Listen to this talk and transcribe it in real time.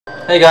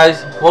Hey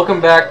guys,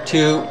 welcome back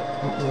to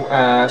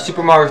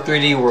Super Mario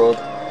 3D World.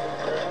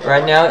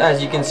 Right now,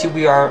 as you can see,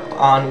 we are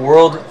on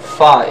World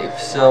 5.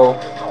 So,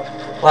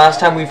 last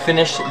time we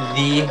finished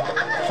the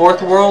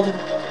fourth world.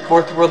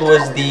 Fourth world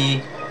was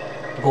the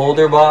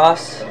boulder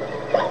boss.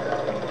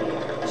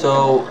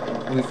 So,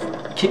 we've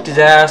kicked his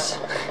ass.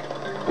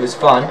 It was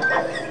fun.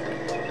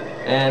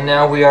 And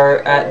now we are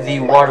at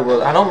the water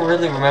world. I don't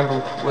really remember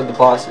what the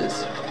boss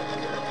is.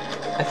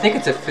 I think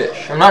it's a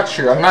fish. I'm not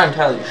sure. I'm not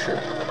entirely sure.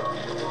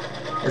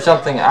 Or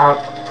something. I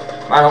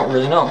don't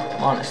really know,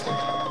 honestly.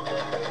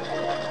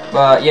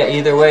 But yeah,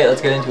 either way,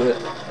 let's get into it.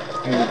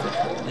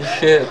 This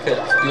shit. Okay,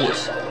 let's do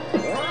this.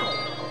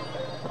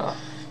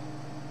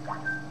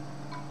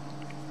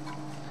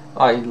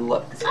 I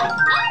love this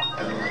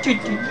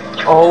game.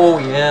 Oh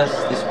yes,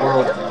 this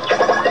world.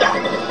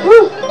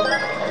 Woo!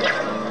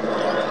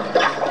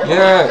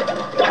 Yeah,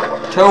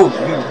 Toad,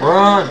 you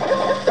run.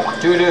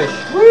 Let's do this.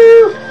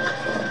 Woo!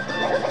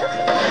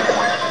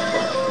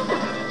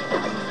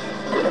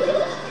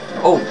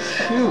 Oh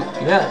shoot,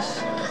 yes.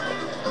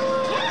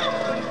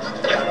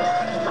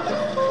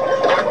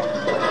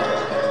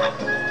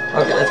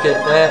 Okay, let's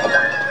get that.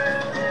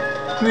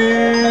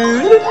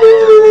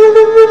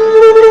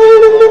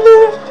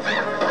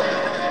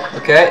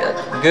 Okay,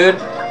 that's good.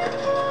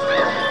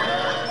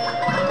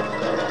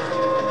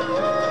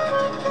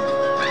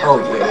 Oh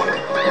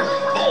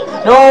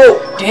yeah. No!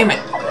 Damn it!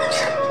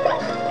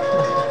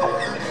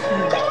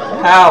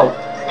 How?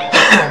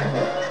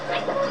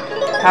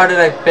 How did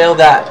I fail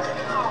that?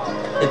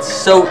 It's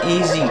so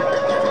easy.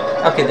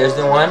 Okay, there's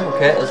the one.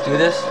 Okay, let's do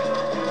this.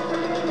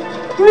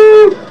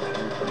 Woo!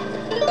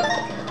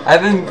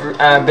 I've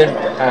been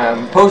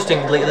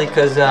posting lately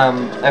because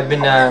I've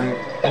been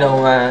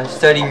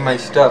studying my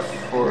stuff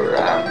for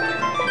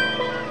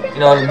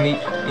to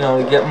meet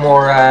to get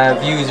more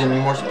views and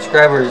more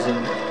subscribers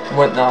and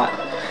whatnot.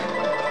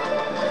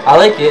 I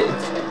like it.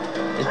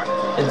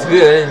 It's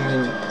good. I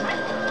mean,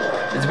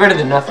 it's better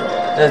than nothing.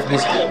 That's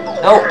basically.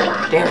 Oh,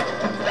 damn it.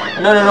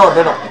 No,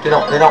 they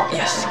don't.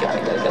 Yes, got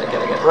it.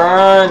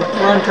 Run,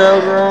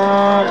 Toad,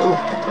 run. Ooh,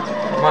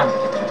 come on.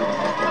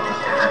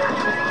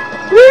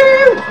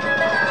 Woo!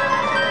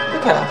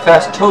 Look how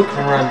fast Toad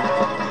can run.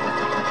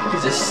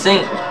 He's a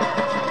saint.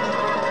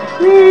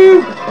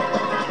 Woo!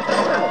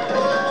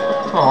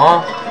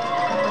 Aw.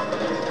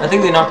 I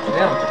think they knocked him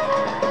down.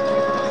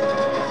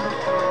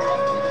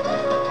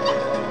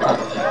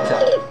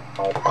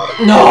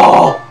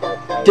 No!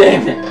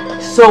 Damn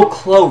it! So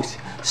close.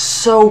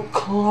 So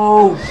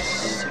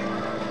close.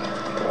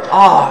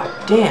 Ah,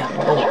 damn.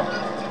 Oh.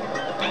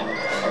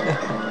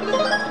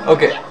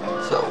 Okay,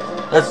 so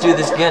let's do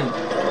this again.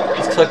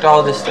 Let's collect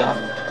all this stuff.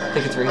 I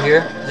think it's right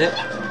here. Is it?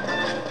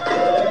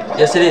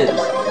 Yes, it is.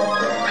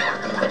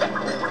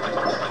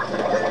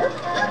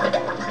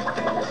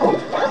 Oh.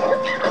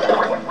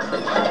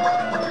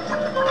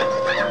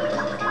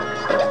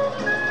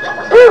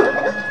 Woo!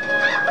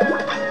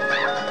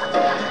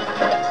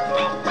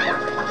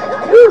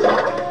 Woo!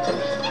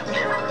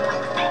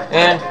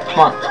 And come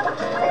on.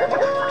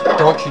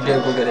 Don't you dare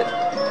go get it.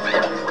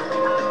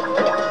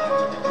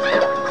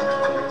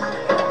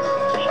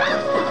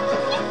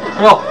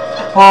 No!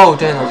 Oh,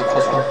 damn, that was a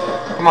close one.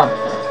 Come on.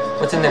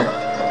 What's in there?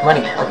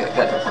 Money. Okay,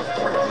 got it.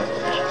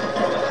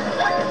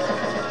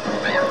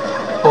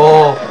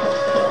 Oh.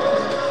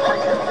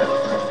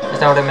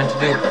 That's not what I meant to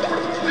do.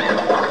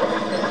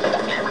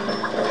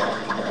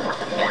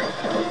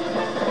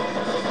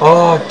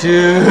 Oh,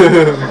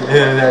 dude.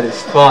 Yeah, that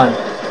is fun.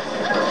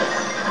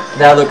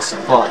 That looks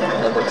fun.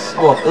 That looks,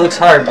 well, it looks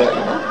hard, but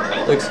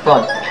it looks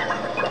fun.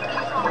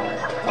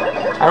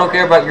 I don't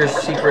care about your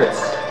secrets.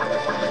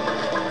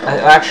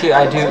 Actually,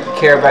 I do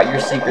care about your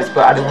secrets,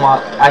 but I don't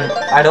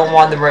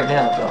want them right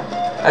now, though.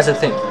 That's the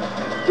thing.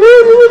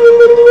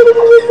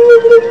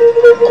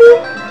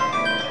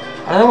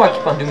 I don't know why I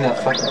keep on doing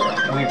that fucking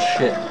weird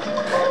shit.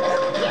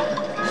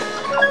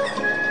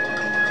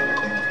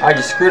 I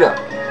just screwed up.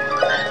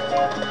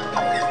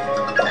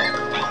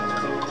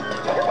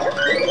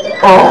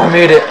 Oh, I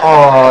made it.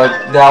 Oh,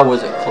 that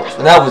was a close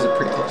one. That was a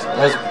pretty close one.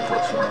 That was a pretty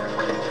close one.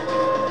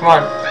 Come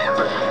on.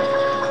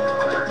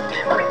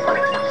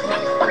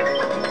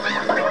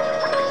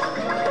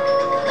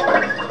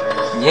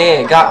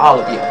 Yeah, got all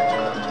of you.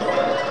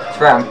 That's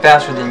right, I'm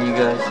faster than you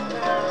guys.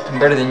 I'm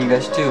better than you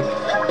guys too.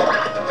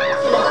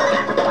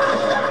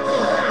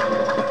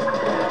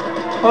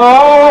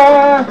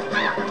 Ah!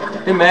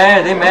 They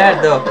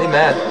mad though. They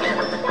mad.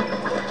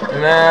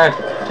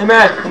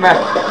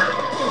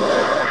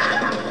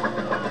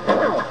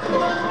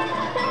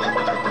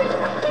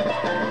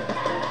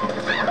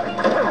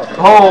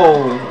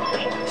 Oh!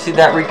 See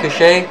that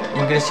ricochet?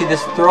 You're gonna see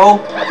this throw?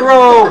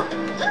 Throw!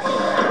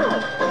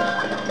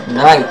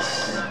 Nice.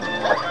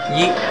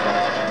 Yeet.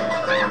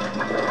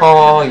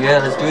 Oh yeah,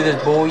 let's do this,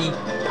 boy.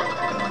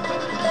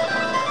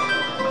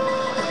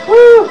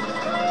 Woo!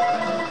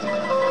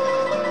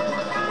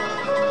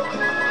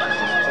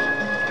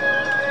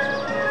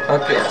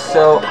 Okay,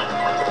 so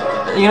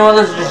you know what?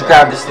 Let's just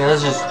grab this thing.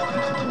 Let's just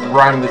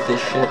run with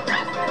this shit.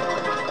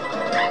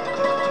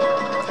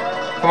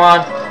 Come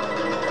on.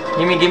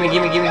 Gimme, gimme,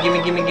 gimme, gimme,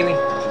 gimme, gimme, gimme.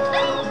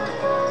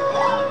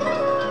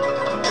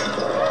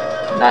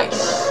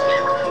 Nice.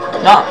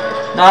 Not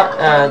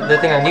the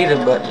thing I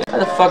needed, but yeah. How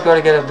the fuck do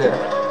I get up there?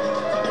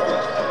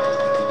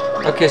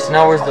 Okay, so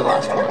now where's the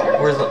last one?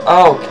 Where's the...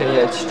 Oh, okay,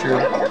 yeah, it's true.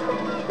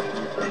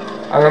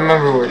 I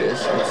remember where it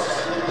is.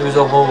 There's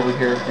a hole over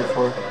here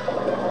before.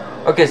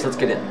 Okay, so let's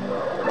get in.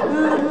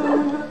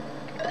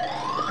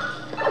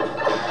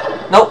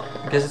 Nope,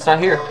 I guess it's not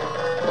here.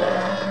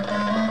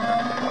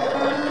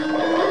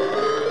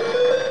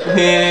 You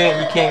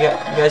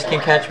guys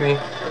can't catch me.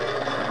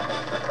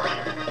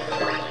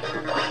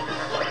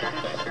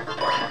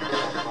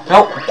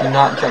 Nope, do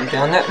not jump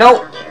down there.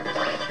 Nope.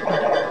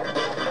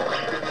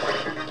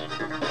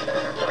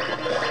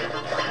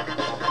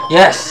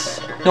 Yes.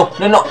 No,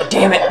 no, no.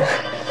 Damn it.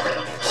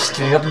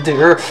 Stay up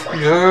there.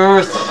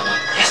 Yes.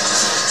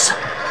 Yes.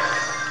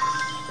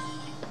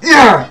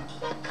 Yeah.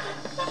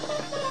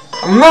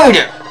 I made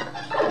it.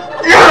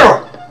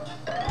 Yeah.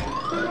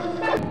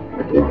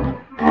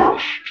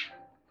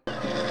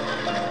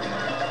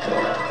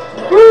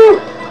 Woo.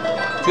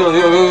 Go,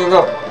 go, go, go,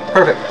 go.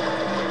 Perfect.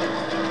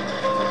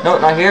 No,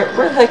 not here.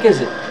 Where the heck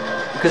is it?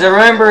 Because I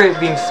remember it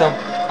being some...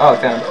 Oh, I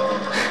found it.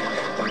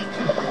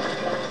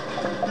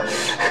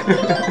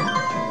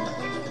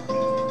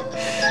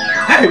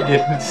 I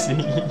didn't see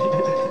it.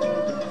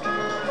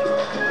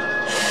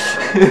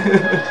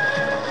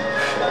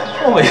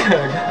 Oh my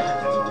god.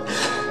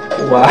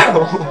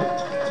 Wow.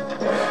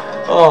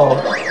 Oh,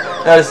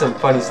 that is some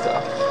funny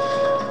stuff.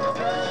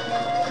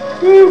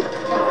 Woo.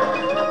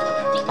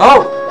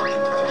 Oh!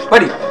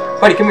 Buddy!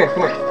 Buddy, come here,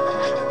 come here.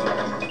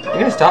 You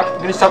gonna stop?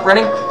 You gonna stop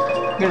running?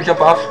 You gonna jump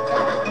off?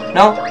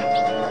 No?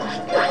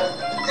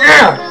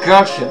 Yeah!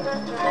 Gotcha!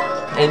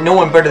 Ain't no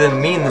one better than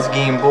me in this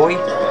game, boy.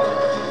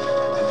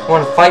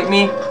 Want to fight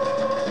me?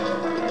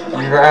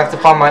 You're gonna have to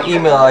find my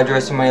email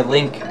address in my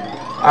link.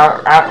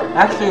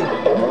 Actually,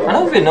 I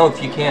don't even know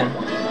if you can.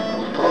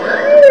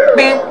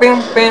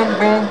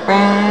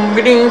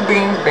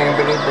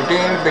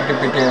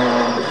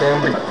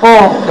 Oh,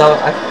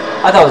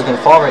 I thought I was gonna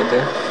fall right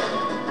there.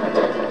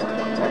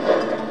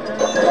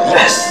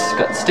 Yes,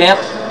 got the stamp.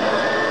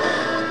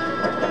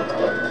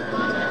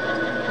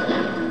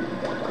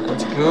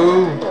 Let's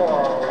go.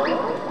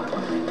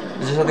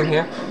 Is there something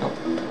here? No.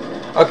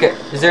 Okay,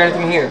 is there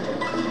anything here?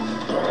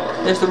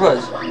 Yes, there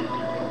was.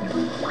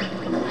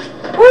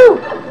 Woo!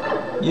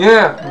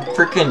 Yeah,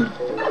 freaking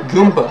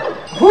Goomba.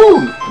 Woo!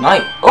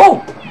 Nice.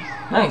 Oh!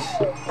 Nice.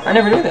 I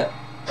never knew that.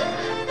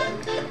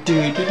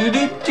 Do do do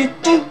do do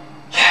do.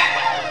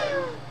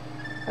 Yeah!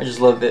 I just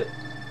love it.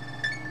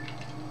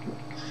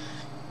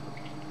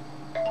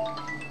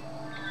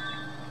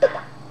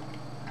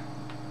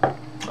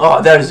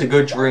 Oh, that is a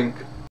good drink.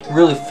 It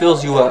really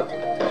fills you up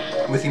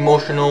with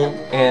emotional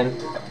and...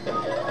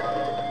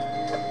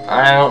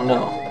 I don't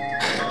know.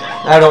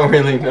 I don't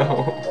really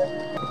know.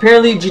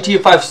 Apparently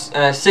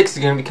GTA 6 is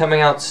going to be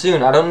coming out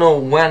soon. I don't know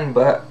when,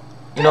 but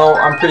you know,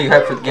 I'm pretty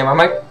hyped for the game. I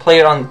might play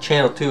it on the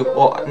channel too.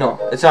 Well, no,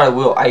 it's not a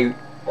will.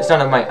 It's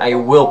not a might. I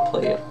will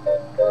play it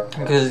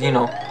because you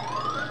know,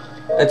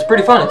 it's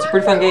pretty fun. It's a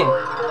pretty fun game.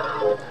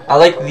 I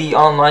like the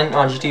online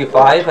on GTA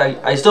 5.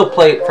 I still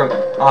play it from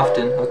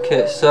often.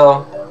 Okay,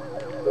 so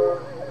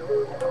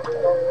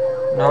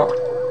no.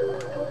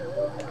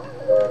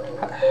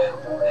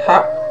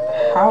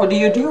 How do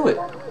you do it?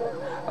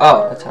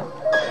 Oh, that's how.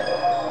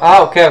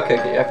 Oh, okay, okay,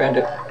 okay, I found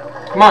it.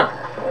 Come on.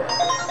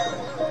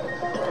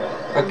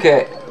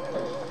 Okay.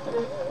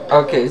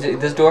 Okay, is it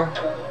this door?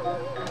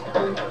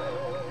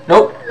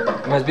 Nope.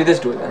 It must be this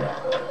door then.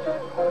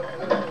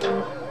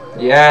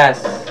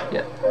 Yes.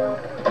 Yeah.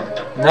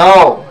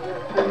 No.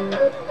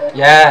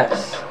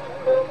 Yes.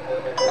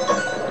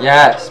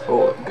 Yes.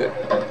 Oh, good.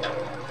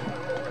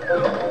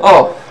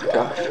 Oh,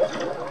 gosh.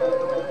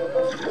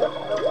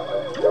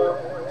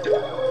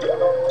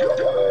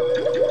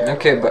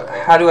 Okay, but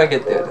how do I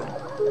get there then?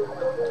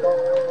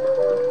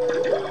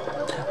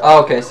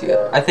 Oh, okay, I see it.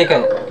 I think yeah,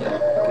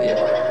 okay, yeah.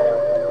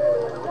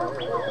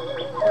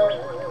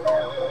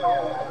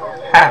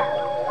 Ha!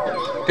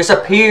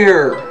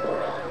 Disappear!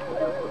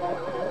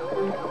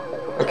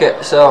 Okay,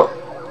 so,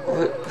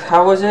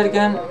 how was it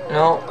again?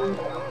 No?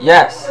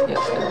 Yes, yes,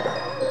 there we go.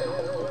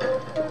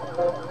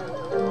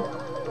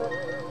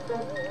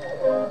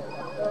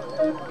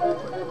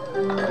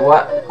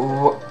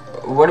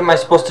 What am I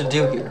supposed to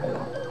do here?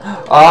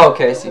 Oh,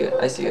 okay, I see it,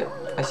 I see it,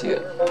 I see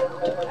it.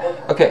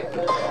 Okay,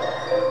 good.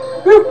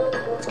 Woo!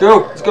 Let's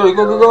go! Let's go!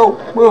 Go! Go! Go!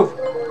 Move!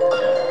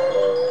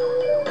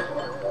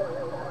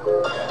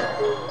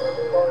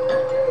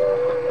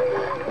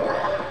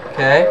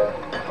 Okay.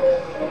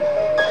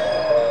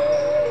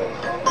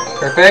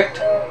 Perfect.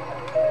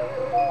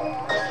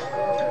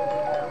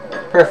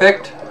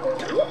 Perfect.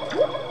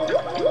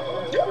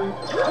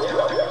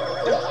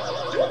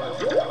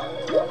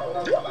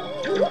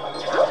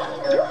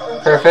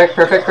 Perfect.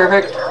 Perfect.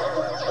 Perfect.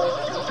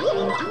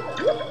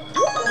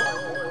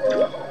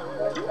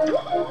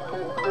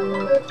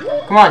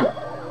 Come on,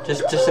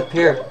 just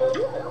disappear.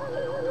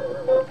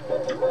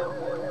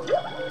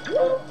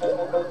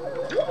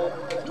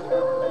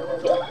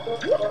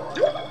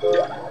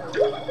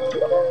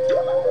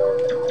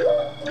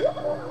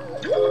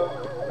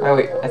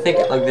 think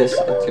like this,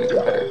 it's gonna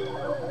get better.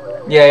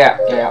 Yeah,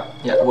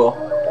 it will.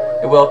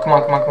 It will. Come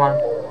on, come on, come on.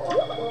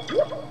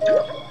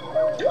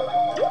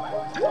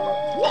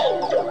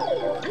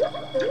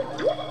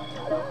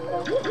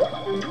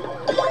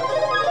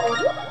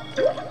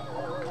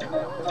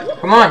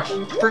 Come on,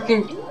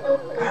 freaking.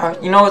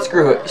 You know what?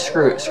 Screw it.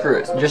 Screw it. Screw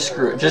it. Just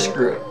screw it. Just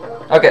screw it.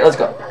 Okay, let's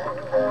go.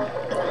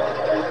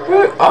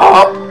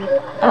 Oh!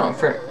 I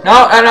don't know.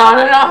 No, no, no,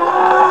 no, no!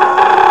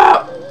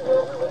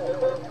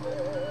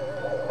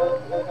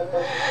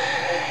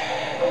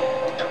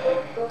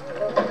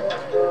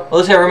 Well,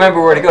 let's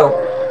remember where to go.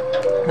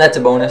 That's a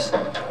bonus.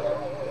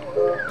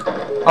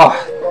 Oh,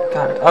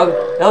 God.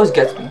 That always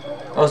gets me.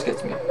 That always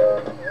gets me.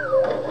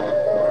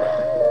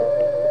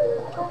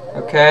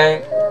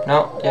 Okay.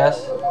 No.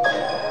 Yes.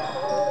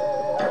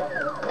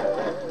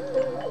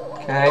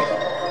 Okay.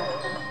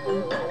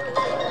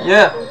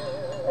 Yeah.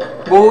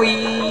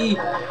 Boy!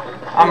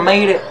 I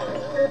made it.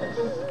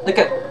 Look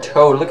at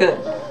Toad. Look at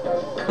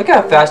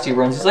how fast he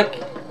runs. He's like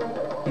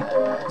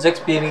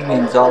Speedy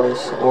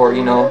Gonzalez, or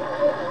you know,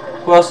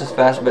 who else is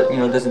fast but you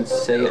know doesn't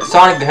say it.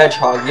 Sonic the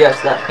Hedgehog. Yes,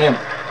 that him.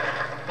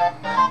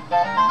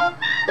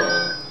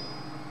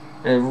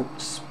 In a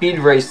speed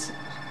race,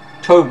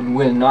 Toad would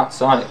win, not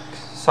Sonic.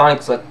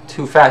 Sonic's like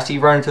too fast. He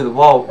run into the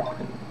wall,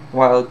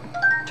 while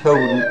Toad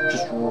would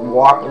just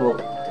walk,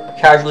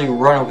 casually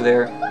run over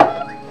there.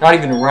 Not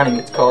even running,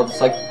 it's called.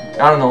 It's like,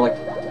 I don't know, like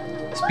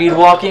speed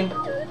walking.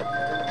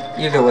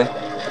 Either way,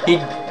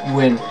 he'd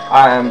win.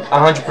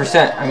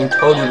 100%. I mean,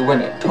 Toad would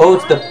win it.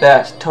 Toad's the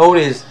best. Toad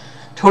is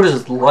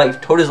life.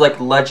 Toad is like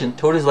legend.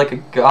 Toad is like a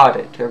god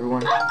to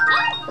everyone.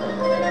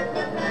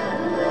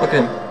 Look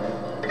at him.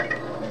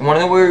 You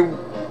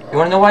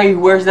wanna know why he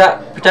wears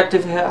that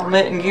protective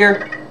helmet and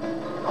gear?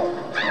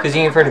 Because he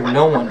ain't afraid of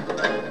no one.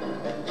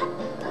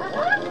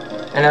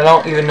 And I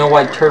don't even know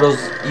why turtles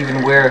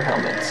even wear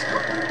helmets.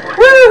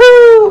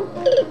 Woohoo!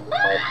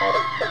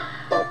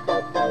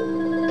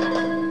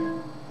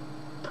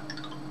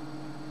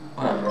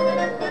 What?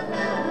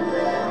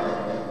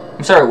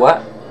 I'm sorry,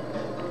 what?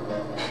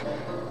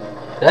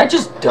 Did I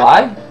just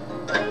die?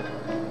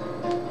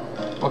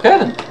 Okay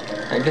then.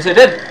 I guess I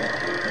did.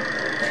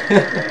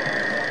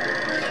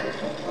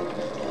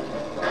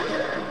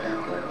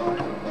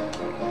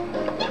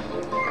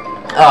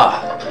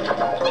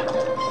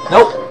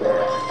 Nope.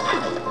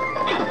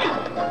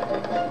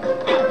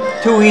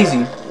 Too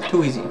easy.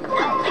 Too easy.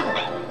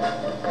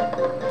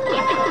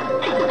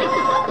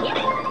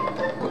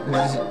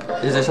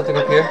 Is there something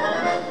up here?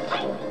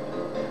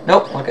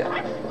 Nope. Okay.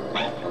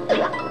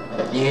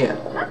 Yeah.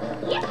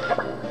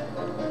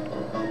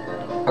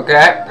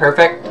 Okay.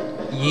 Perfect.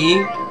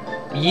 Yee.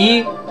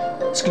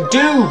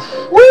 Skadoosh.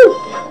 Woo!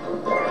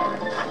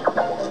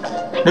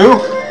 No.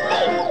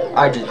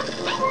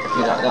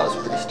 That was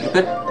pretty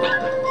stupid.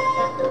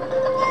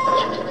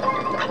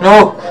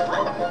 No!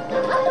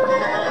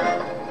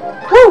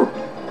 Woo!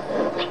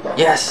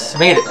 Yes,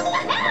 made it.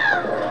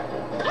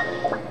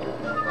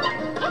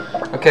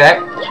 Okay.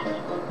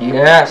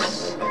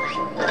 Yes.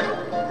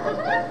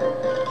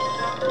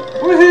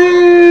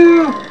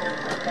 Woohoo!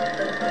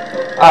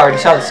 I already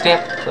saw the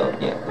stamp, so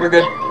yeah, we're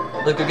good.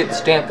 Let's go get the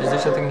stamp. Is there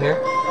something here?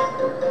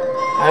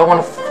 I don't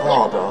want to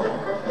fall though.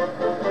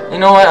 You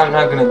know what? I'm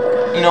not gonna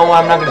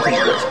take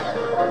a risk.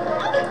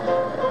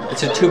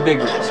 It's a too big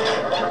risk.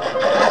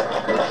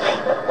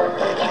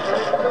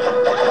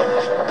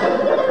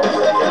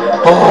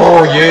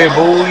 Oh yeah,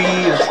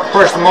 boy! Let's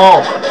crush them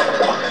all.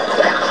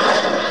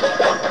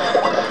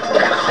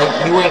 Hey,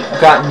 you ain't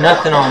got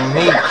nothing on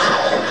me,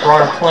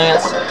 piranha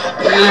plants.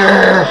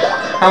 Yeah.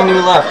 How many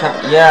left?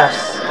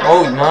 Yes.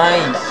 Oh,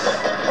 nice.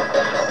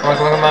 Come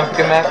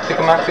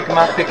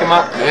on, pick him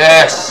up.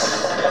 Yes.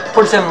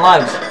 47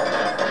 lives.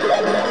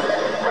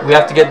 We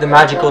have to get the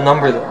magical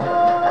number though.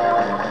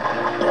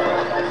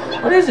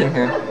 What is in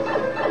here?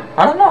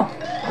 I don't know.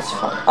 That's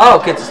fun. Oh,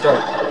 okay, it's a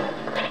start.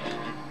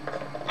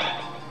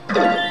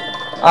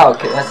 Oh,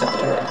 okay, that's not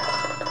too bad.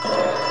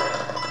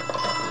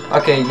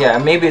 Okay, yeah,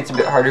 maybe it's a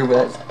bit harder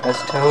with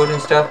as Toad and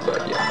stuff,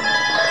 but yeah.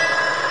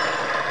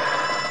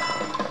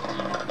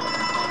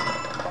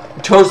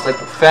 Toad's like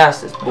the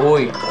fastest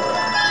boy.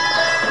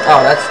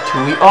 Oh, that's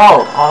too easy.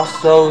 Oh,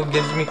 also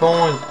gives me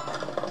coins.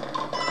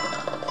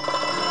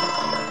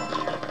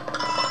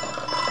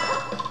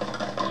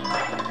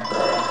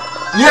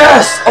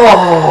 Yes!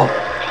 Oh!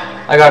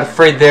 I got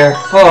afraid there.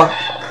 Oh,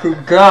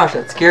 gosh,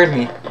 that scared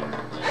me.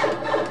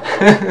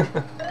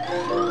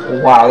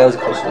 Wow, that was a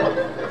close one.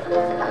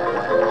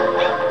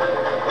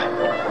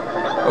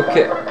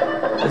 Okay,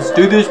 let's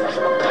do this.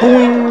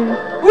 Boing!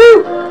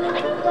 Woo!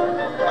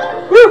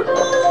 Woo!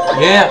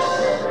 Yes!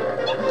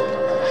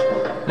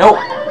 Nope!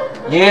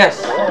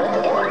 Yes!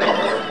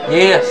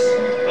 Yes!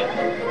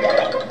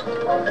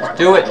 Let's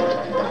do it!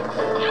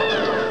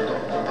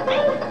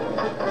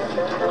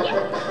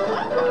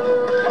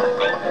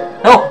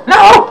 No!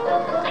 No!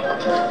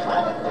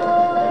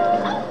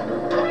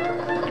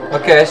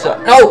 Okay, so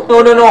no!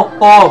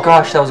 Oh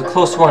gosh, that was a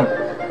close one.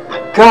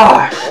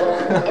 Gosh!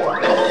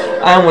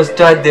 I almost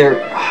died there.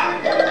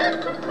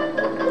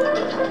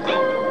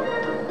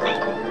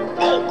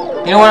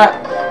 You know what?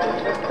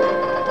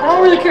 I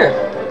don't really care.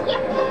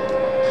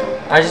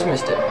 I just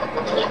missed it.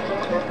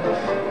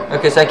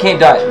 Okay, so I can't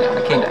die. No,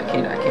 I can't die.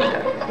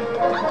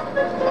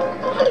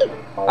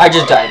 I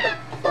just died.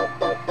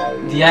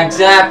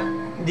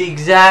 The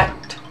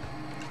exact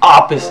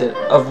opposite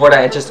of what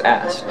I just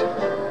asked.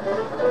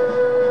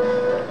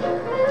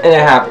 And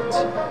it happens.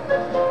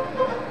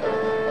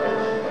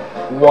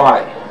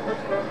 Why?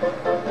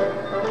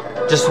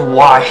 Just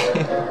why?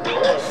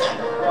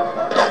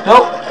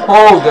 Nope.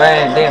 Oh,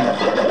 god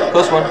damn.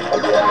 Close one.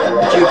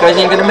 But you guys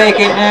ain't gonna make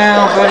it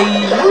now,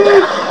 buddy.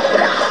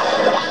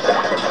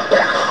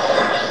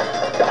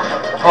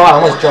 Oh, I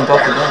almost jumped off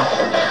the gun.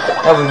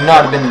 That would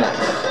not have been nice.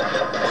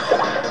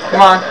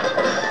 Come on.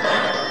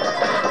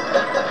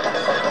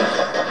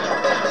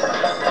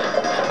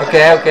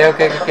 Okay.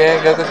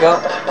 Go.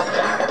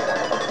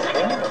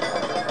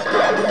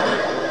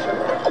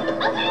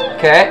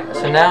 Okay,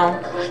 so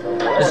now,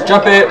 just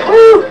jump it.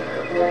 Woo!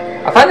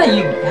 I find that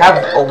you have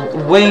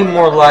way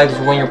more lives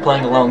when you're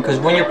playing alone,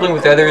 because when you're playing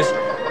with others,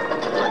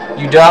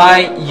 you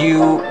die,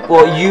 you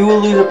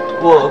lose,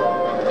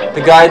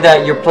 the guy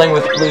that you're playing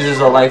with loses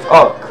a life.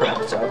 Oh,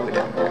 crap, it's all the way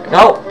down there.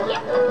 No!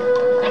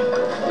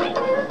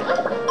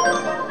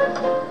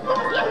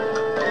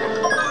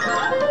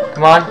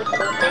 Come on.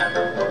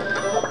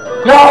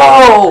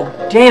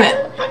 No! Damn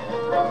it!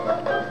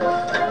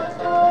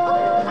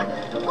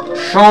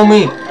 Show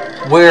me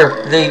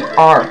where they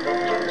are.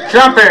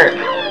 Jump it!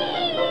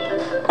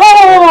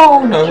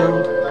 Oh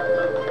no!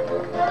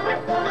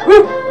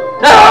 Woo!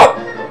 No!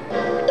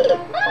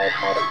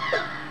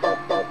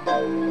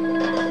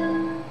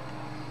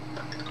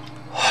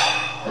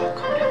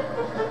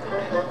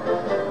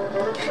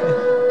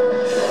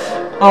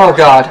 Oh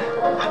god!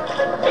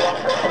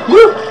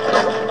 Woo!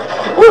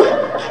 Woo!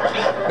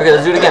 Okay,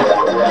 let's do it again.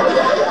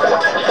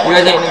 You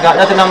guys ain't got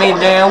nothing on me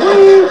now.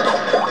 Woo!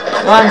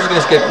 No, I'm just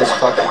gonna skip this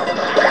fuck.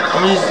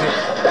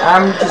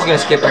 I'm just gonna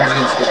skip it.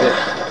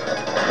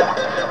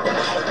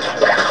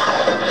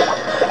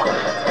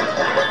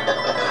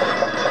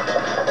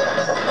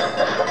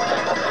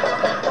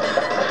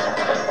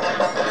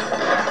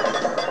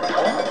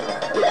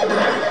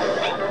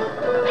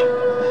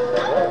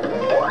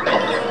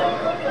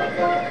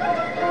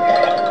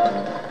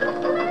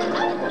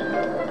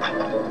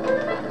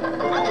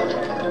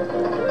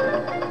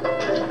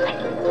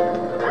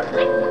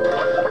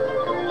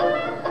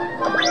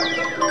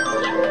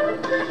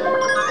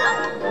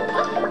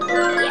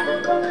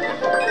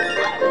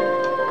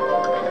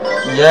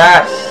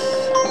 Yes!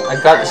 I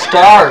got the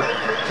star!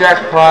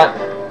 Jackpot!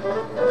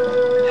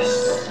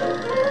 Yes!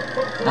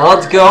 Now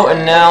let's go,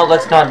 and now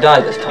let's not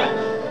die this time.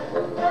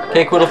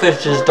 Okay,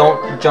 Quiddlefish, just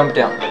don't jump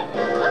down.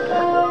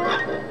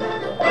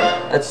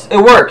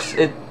 It works.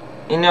 It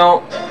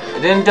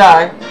didn't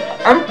die.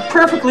 I'm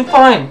perfectly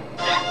fine.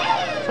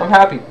 So I'm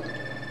happy.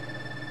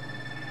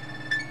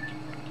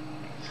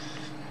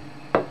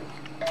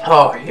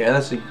 Oh yeah,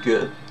 that's a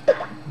good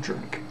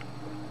drink.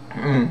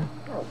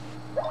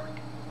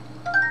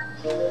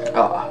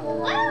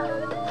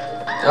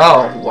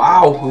 Oh,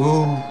 wow.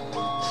 Ooh.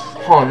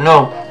 Oh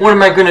no, what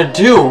am I gonna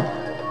do?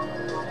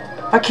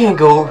 I can't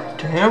go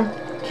to him.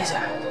 He has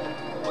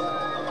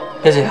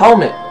a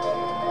helmet.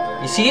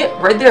 You see it?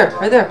 Right there.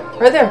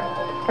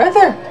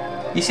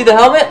 You see the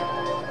helmet?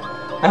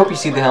 I hope you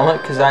see the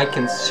helmet, because I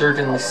can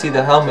certainly see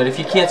the helmet. If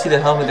you can't see the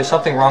helmet, there's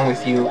something wrong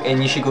with you,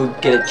 and you should go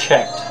get it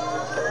checked.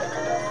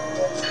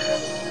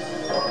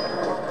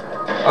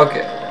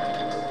 Okay.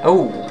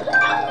 Oh.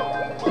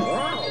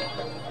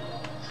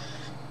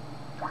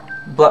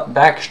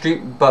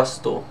 Backstreet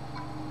Bustle.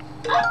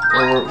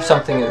 Or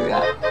something like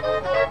that.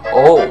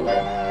 Oh.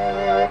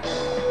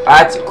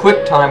 That's a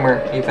quick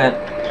timer event.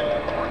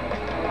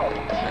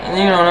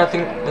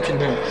 And what's in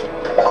here?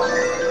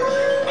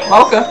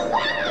 Okay.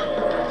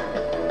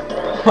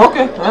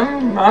 Okay,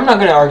 I'm not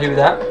gonna argue with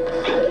that.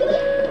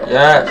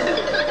 Yes.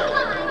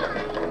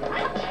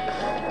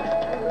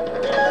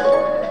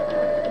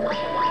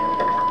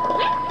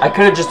 I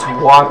could have just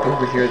walked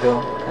over here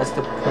though. That's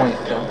the point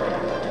though.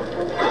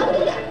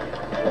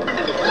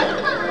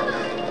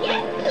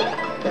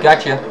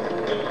 Gotcha.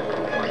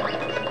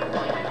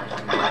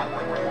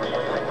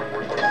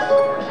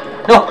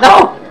 No!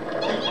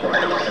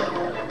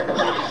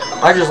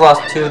 I just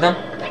lost 2 of them.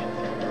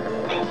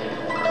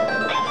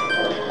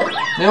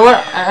 You know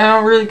what? I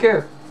don't really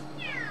care.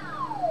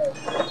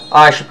 Oh,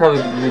 I should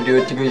probably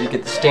redo it to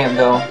get the stamp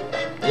though.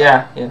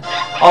 Yeah.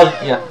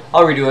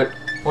 I'll redo it.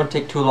 Won't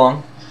take too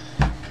long.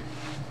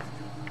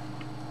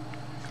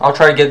 I'll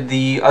try to get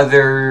the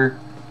other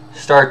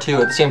star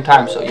too at the same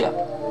time, so yeah.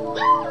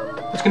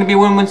 It's gonna be a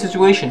win-win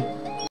situation.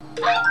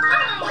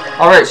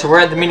 Alright, so we're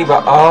at the mini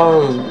boss.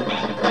 Oh.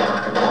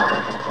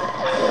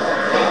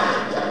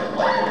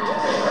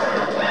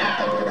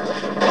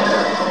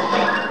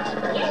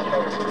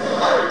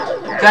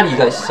 God, you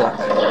guys suck.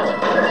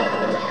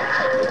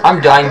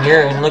 I'm dying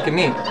here, and look at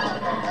me.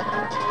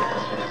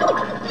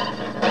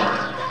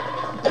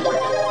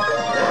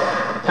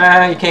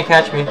 Ah, you can't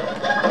catch me.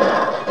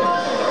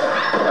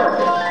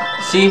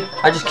 See?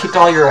 I just kicked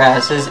all your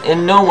asses,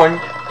 and no one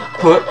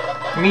put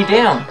me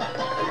down.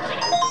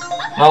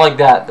 Not like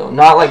that, though.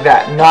 Not like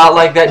that. Not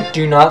like that.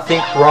 Do not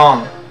think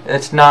wrong.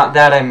 That's not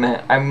that I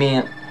meant. I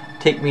meant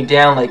take me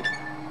down like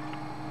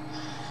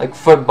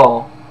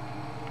football.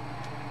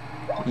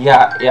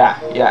 Yeah,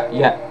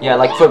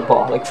 like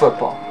football. Like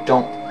football.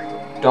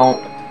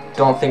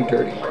 Don't think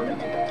dirty.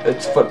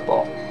 It's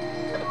football.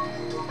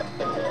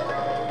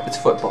 It's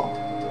football.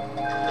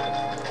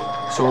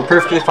 So we're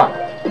perfectly fine.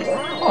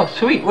 Oh,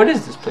 sweet. What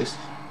is this place?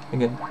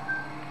 Again.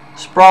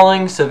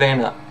 Sprawling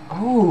Savannah.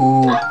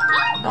 Ooh,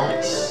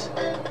 nice.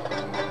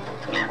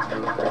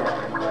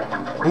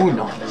 Ooh,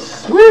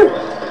 nice. Woo!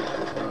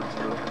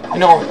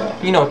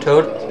 You know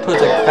Toad.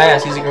 Toad's like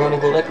fast. He's gonna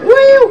go like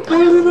woo!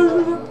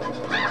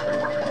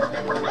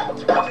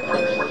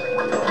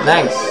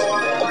 Nice.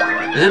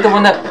 Is it the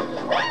one that?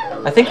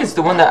 I think it's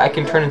the one that I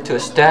can turn into a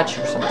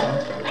statue or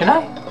something. Can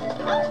I?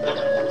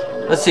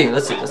 Let's see.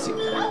 Let's see.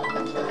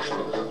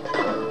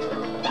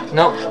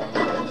 Nope.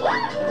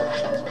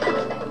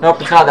 Nope,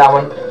 it's not that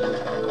one.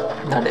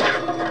 Not it.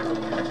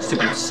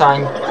 Stupid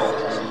sign.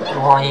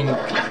 Lying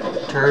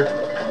turd.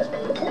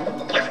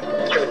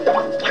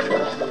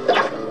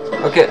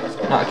 Okay.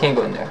 No, I can't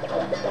go in there.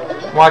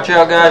 Watch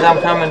out, guys.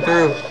 I'm coming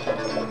through.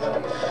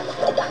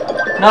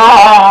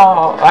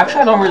 No!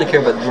 Actually, I don't really care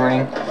about the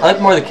boomerang. I like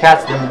more the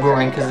cats than the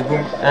boomerang because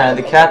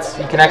the cats,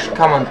 you can actually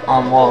come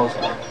on walls.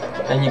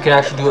 And you can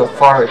actually do a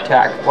far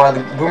attack. While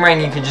the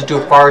boomerang, you can just do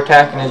a far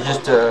attack and it's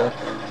just a...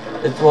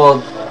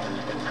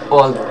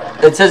 well,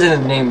 it says it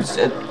in the name.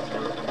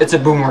 It's a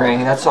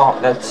boomerang. That's all.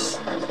 That's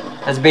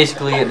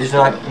basically it. There's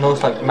no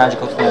like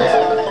magical things.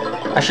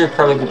 I should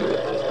probably go do it.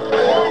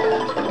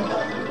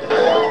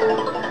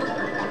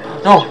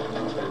 No.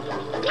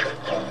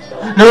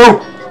 No.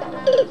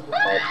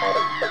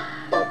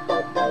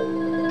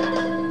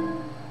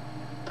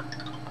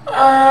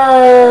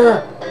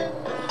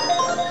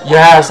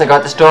 Yes, I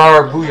got the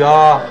star.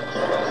 Booyah.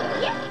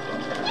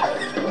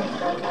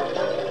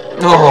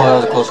 Oh, that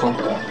was a close one.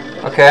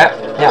 Okay,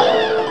 yeah.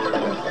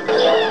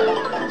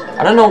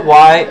 I don't know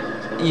why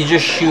you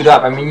just shoot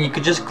up. I mean, you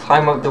could just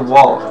climb up the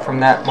wall from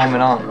that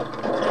moment on.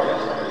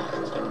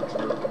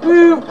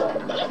 Woo!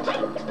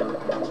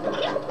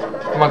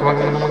 Come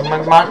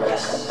on.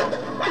 Yes.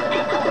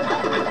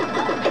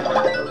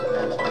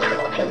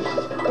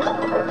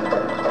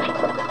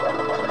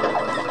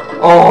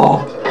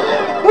 Oh!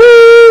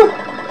 Woo!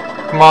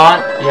 Come on.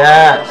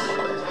 Yes.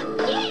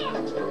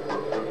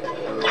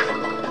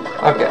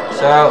 Okay,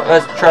 so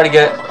let's try to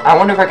get... I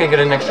wonder if I can get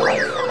an extra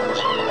life.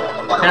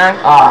 Can I?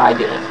 Ah, I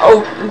didn't.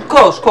 Oh,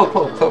 close.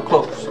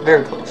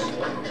 Very close.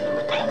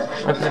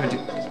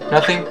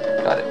 Nothing?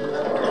 Got it.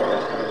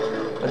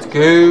 Let's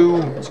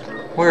go.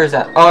 Where is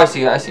that? Oh, I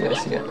see it.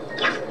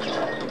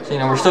 So,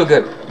 we're still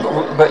good.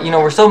 But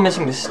we're still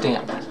missing the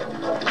stamp.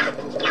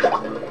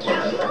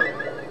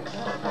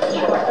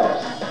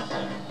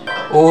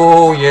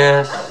 Oh,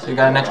 yes. You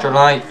got an extra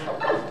life.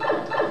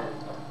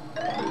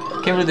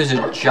 Can't believe there's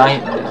a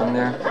giant down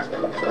there.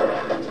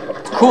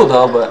 It's cool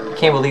though, but I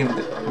can't believe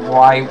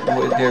why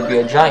would there be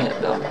a giant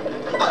though.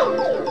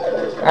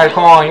 Alright,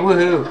 come on,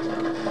 woohoo!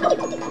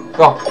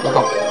 Go.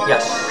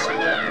 Yes.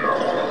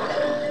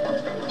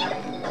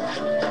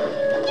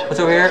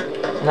 What's over here?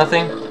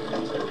 Nothing.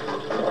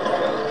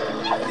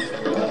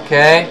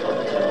 Okay.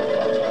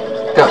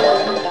 Go.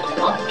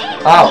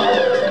 Oh.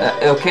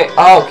 Okay.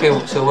 Oh, okay.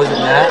 So wasn't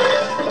that?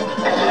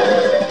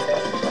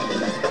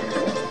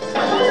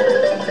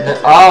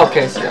 Oh,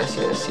 okay,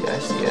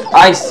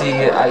 I see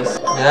it.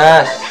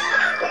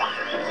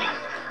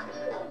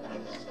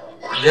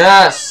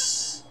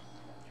 Yes!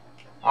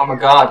 Oh my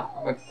god.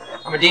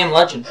 I'm a damn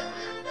legend.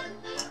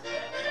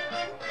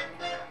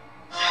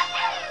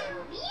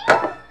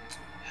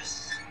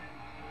 Yes.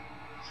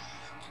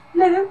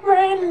 Let it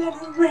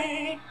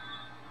rain.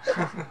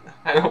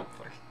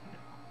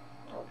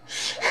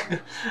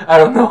 I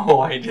don't know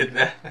why I did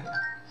that.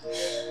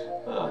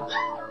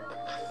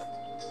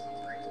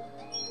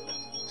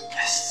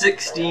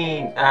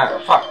 16.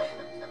 Fuck.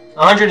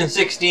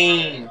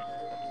 116.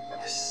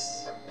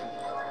 Yes.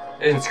 I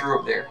didn't screw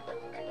up there.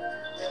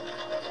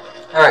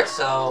 Alright,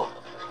 so.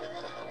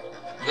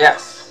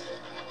 Yes.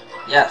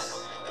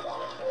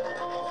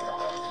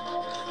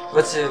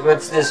 What's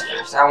this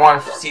first? I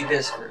want to see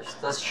this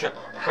first. Let's show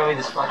me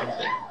this fucking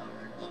thing.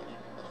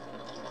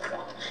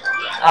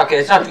 Okay,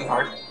 it's not too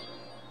hard.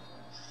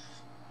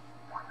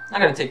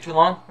 Not gonna take too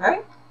long,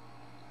 right?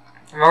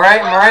 Am I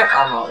right?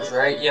 I'm always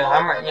right. Yeah,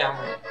 I'm right.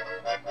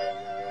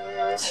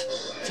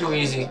 Too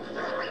easy.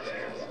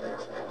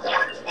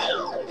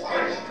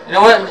 You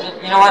know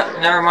what?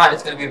 Never mind.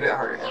 It's gonna be a bit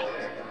harder.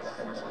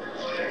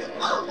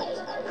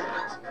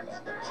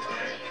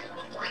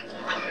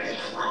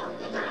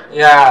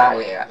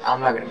 Yeah.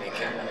 I'm not gonna make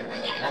it.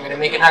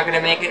 Not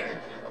gonna make it.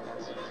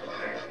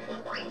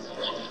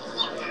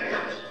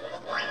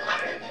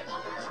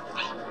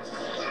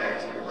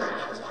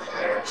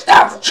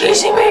 Stop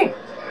chasing me!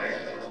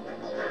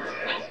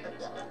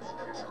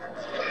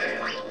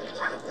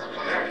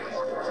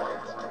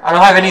 I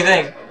don't have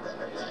anything.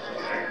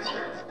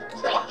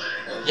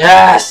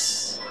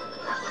 Yes!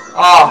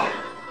 Oh.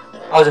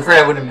 was afraid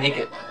I wouldn't make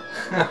it.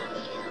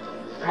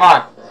 Come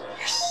on.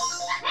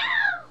 Yes.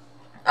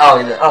 Oh,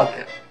 yeah.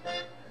 Okay.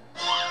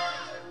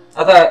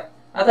 I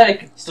thought I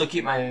could still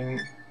keep my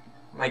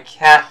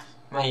cat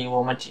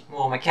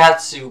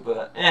cat suit,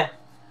 but I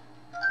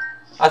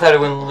thought I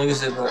wouldn't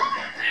lose it, but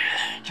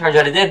turns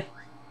out I did.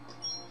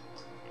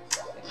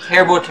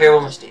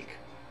 Terrible mistake.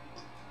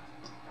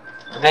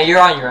 Now you're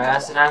on your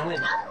ass and I'm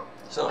winning.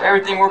 So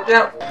everything worked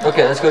out.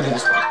 Okay, let's go do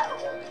this one.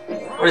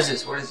 What is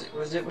this? What is it?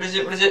 What is it? What is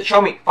it? What is it? Show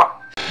me. Fuck.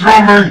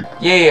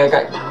 Yeah, I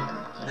got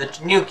the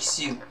nuke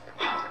suit.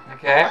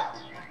 Okay.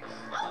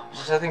 Is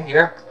there something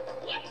here?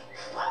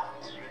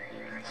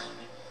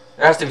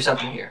 There has to be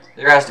something here.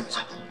 There has to be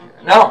something here.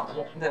 No.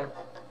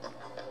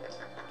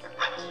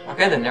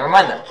 Okay, then never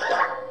mind then.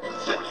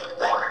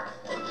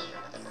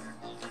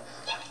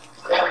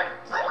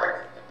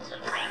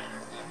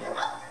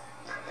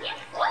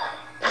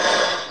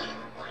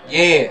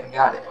 Yeah,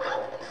 got it.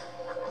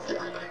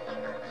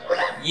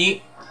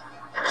 Yeet.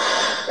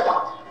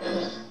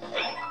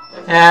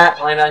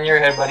 Land on your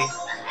head, buddy.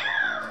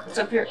 What's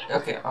up here?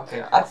 Okay.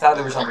 I thought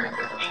there was something up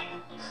there.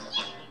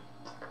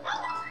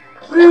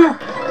 Woo!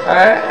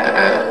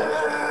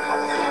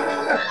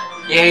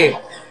 Yeah.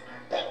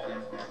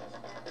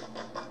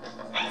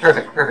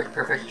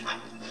 Perfect.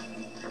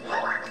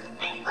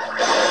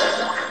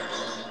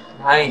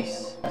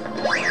 Nice.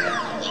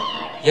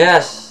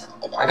 Yes.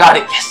 I got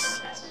it.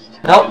 Yes.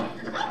 Nope.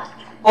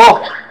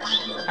 Oh.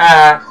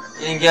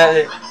 You didn't get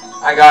it.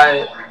 I got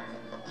it.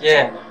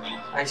 Yeah.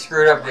 I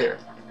screwed up there.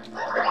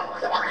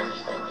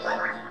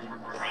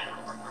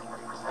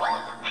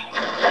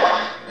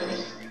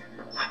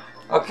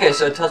 Okay,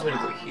 so it tells me to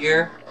go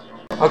here.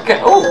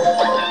 Okay. Oh.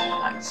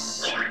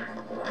 Nice.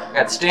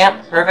 Got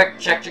stamp.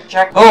 Perfect.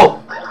 Check.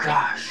 Oh.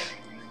 Gosh.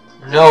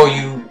 No,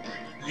 you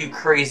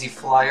crazy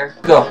flyer.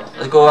 Go.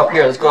 Let's go up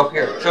here.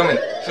 Show me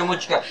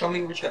what you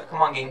got.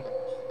 Come on, game.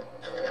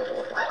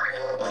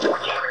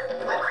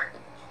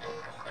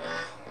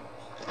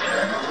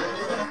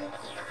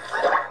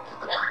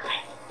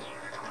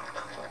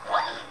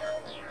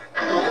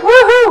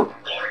 Woohoo!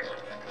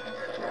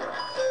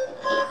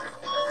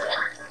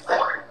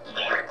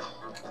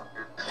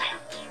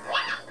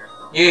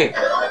 Yeah.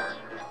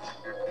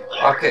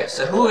 Okay,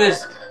 so who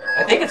is...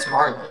 I think it's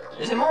Mario.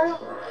 Is it Mario?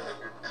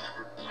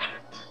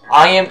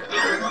 I am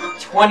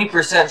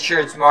 20% sure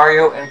it's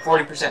Mario and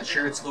 40%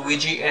 sure it's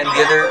Luigi, and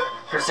the other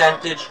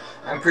percentage,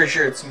 I'm pretty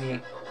sure it's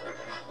me.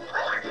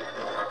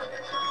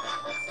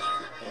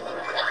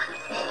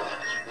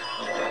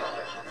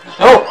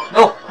 No!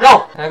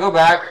 Can I go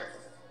back?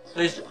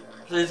 Please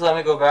let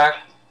me go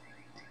back.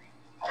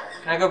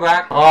 Can I go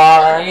back?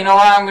 You know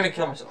what? I'm gonna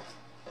kill myself.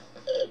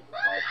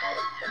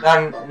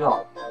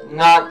 No,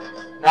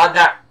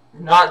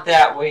 not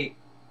that way.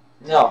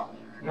 No,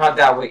 not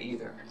that way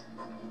either.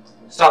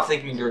 Stop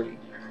thinking dirty,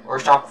 or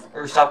stop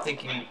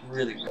thinking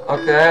really.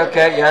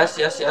 Okay, yes.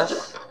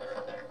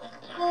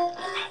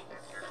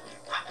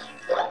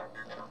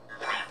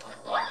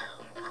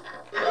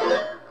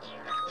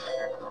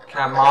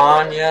 Come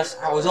on, yes.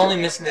 I was only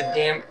missing the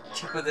damn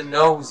tip of the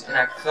nose, and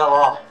I fell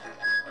off.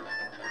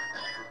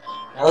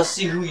 Now let's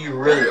see who you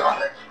really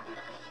are.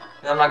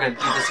 I'm not gonna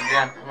do this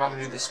again. I'm not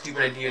gonna do this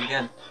stupid idea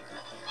again.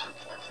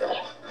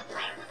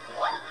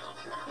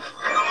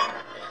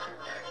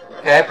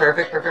 Okay,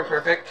 perfect.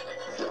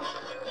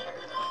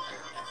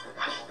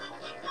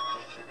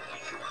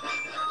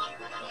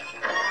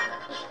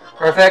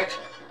 Perfect.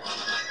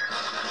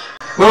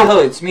 Whoa,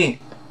 it's me.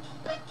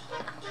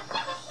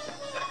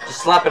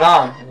 Just slap it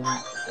on, and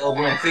it'll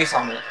be my face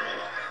on it.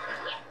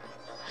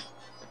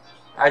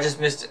 I just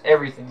missed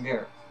everything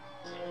there.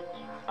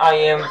 I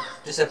am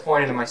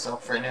disappointed in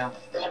myself right now.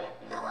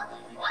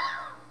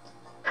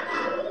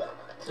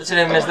 Just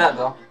didn't miss that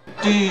though.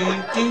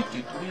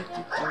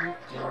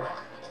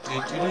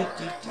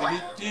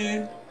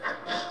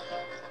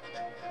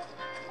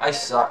 I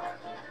suck.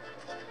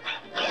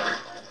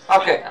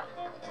 Okay.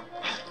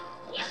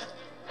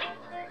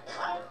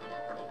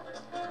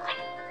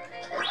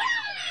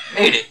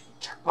 Made it.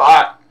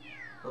 Jackpot.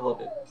 I love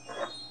it.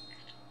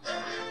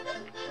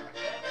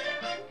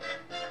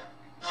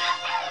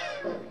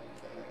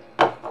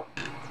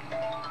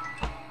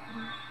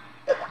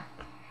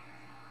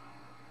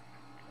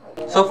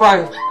 So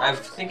far, I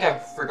think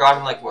I've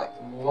forgotten like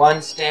what,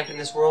 one stamp in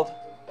this world.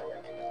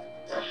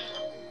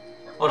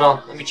 Hold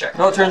on, let me check.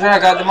 No, it turns out I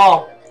got them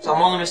all. So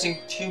I'm only missing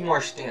 2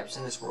 more stamps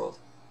in this world.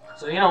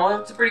 So you know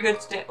what? It's a pretty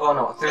good stamp. Oh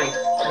no, 3.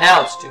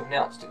 Now it's 2.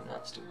 Now it's 2.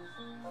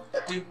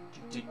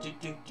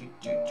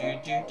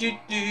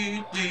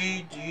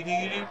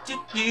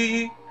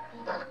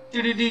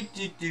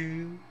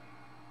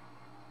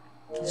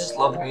 I just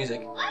love the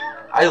music.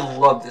 I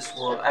love this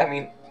world. I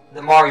mean,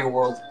 the Mario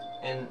world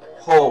in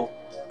whole,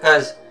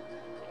 because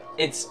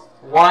it's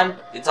always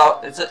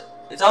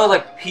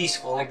like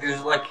peaceful. Like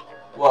there's like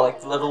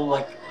little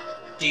like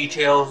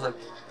details. Like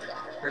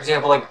for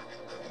example, like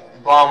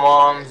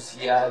bombs.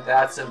 Yeah,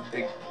 that's a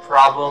big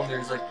problem.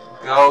 There's like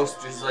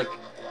ghosts. There's like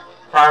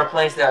piranha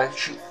planes that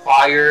shoot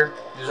fire.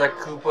 There's like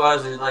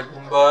Koopas. There's like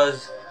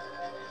Goombas.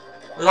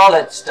 with all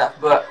that stuff,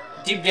 but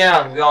deep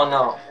down, we all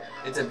know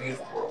it's a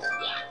beautiful world,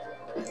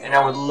 and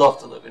I would love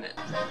to live in it.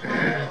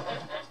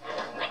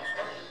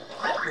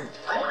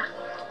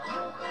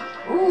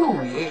 Ooh,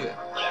 yeah.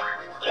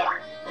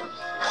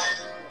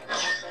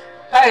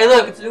 Hey,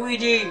 look, it's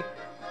Luigi!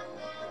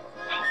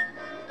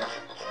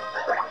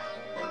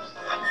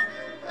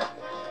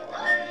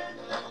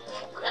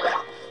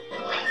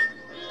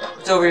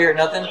 What's over here?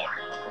 Nothing?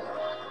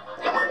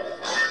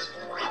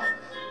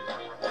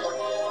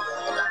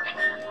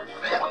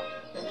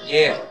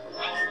 Yeah.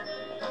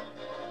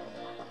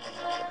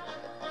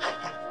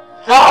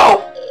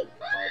 No!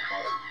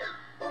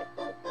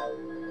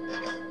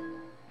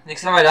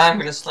 Next time I die, I'm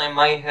gonna slam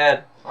my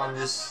head on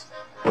this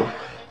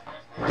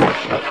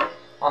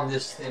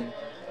thing.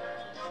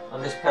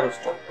 On this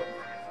pedestal.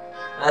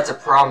 That's a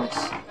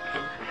promise.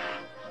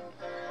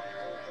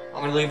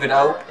 I'm gonna leave it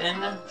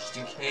open, just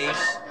in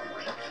case.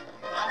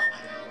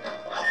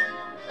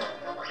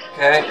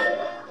 Okay.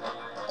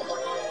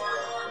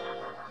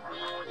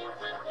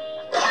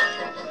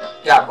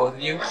 Got both of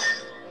you.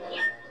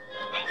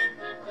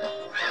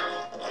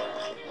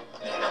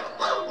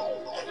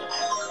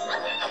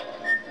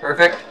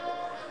 Perfect.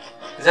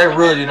 Because I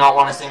really do not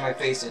want to sink my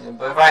face in it,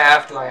 but if I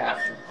have to, I have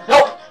to.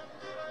 Nope!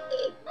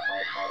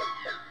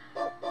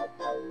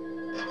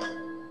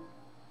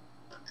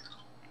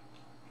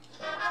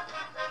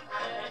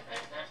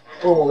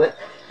 Hold it.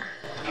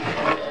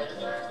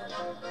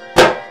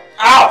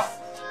 Ow!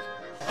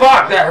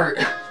 Fuck, that hurt.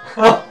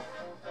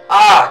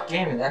 Ah,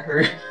 damn it, that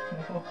hurt.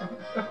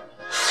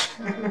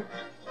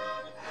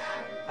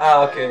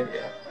 Ah, okay,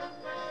 yeah.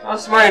 Not a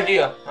smart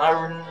idea.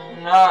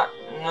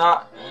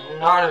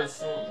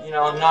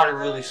 Not a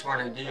really smart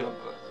idea,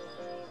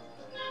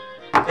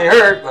 but it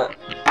hurt, but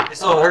it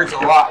still hurts a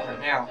lot right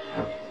now.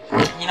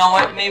 You know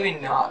what? Maybe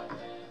not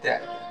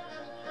that.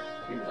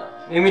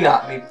 Maybe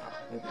not.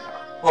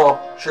 Well,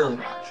 surely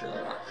not.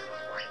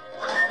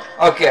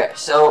 Okay,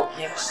 so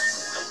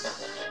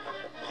yes.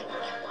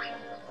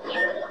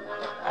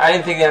 I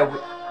didn't think that.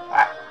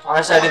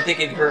 Honestly, I didn't think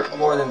it'd hurt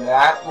more than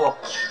that. Well,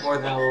 more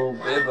than a little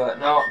bit, but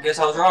no. Guess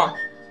I was wrong.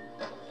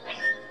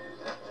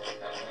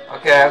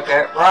 Okay,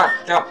 run,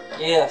 jump,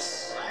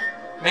 yes,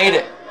 made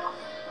it.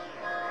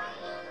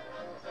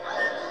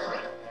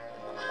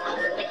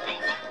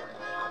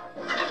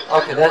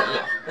 Okay,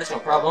 that's no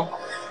problem.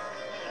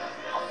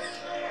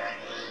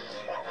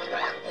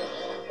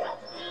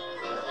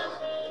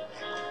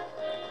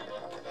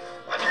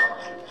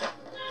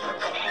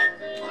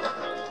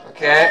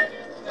 Okay.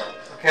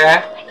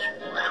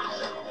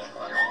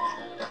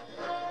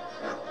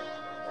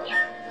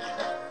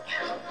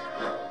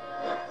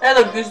 Hey,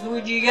 look, there's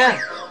Luigi again.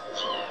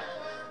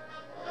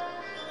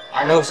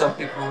 I know some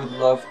people would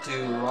love to,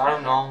 I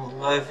don't know,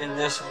 live in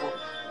this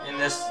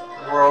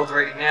world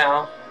right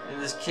now, in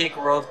this cake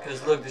world,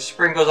 because look, there's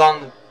sprinkles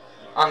on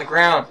the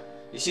ground.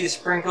 You see the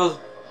sprinkles?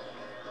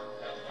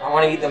 I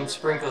want to eat them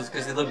sprinkles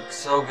because they look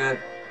so good.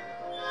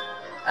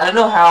 I don't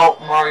know how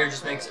Mario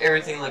just makes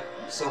everything look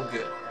so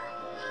good,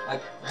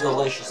 like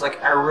delicious.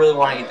 Like I really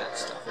want to eat that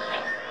stuff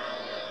right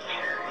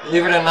now.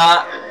 Believe it or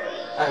not,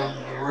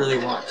 I really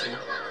want to.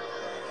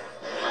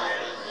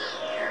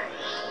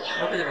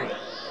 What is it?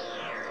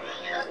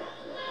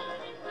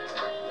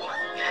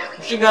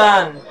 Machine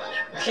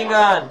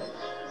gun!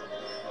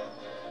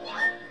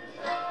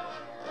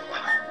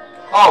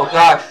 Oh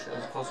gosh, that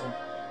was a close one.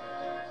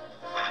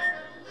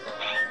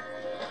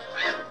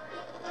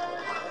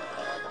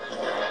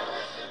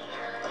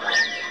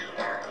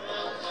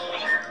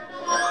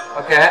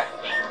 Okay.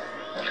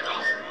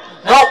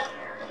 Nope!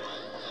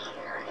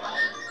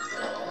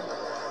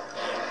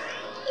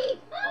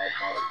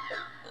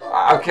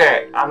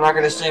 Okay, I'm not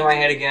gonna sting my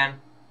head again.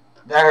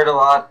 That hurt a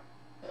lot.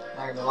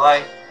 Not gonna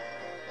lie.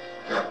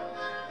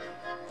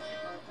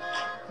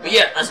 But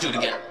yeah, let's do it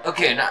again.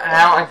 Okay,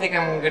 now I think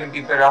I'm gonna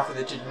be better off with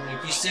a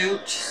Tanuki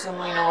suit. So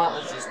you know what?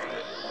 Let's just do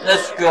it.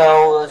 Let's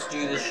go. Let's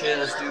do this shit.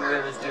 Let's do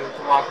it.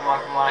 Come on.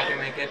 I can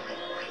make it.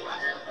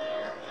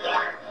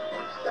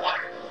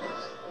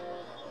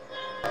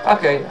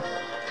 Okay.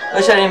 At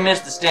least I didn't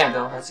miss the stamp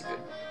though. That's good.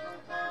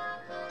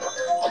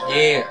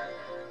 Yeah.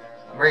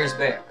 Bring us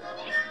back.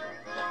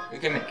 We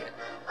can make it.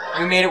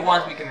 We made it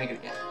once. We can make it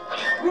again.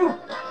 Woo.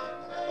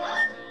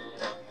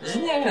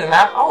 Isn't that in the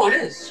map? Oh, it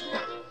is.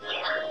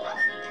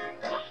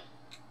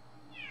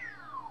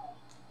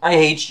 I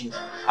hate you.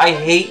 I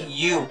hate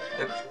you.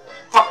 The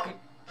fucking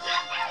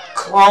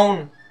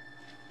clone.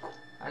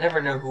 I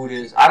never know who it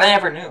is. I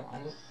never knew.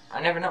 I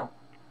never know.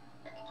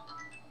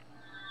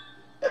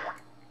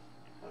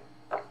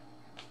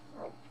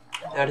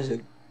 That is a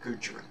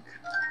good drink.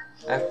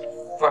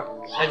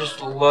 I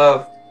just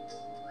love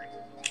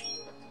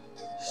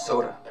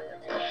soda.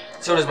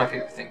 Soda's my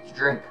favorite thing to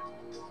drink.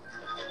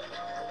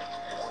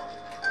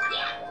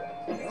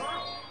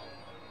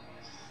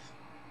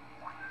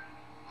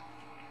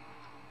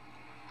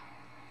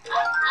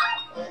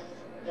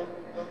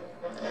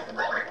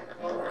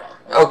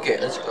 Okay,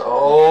 let's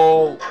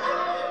go.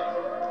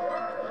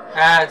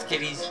 Ah, it's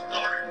kitties.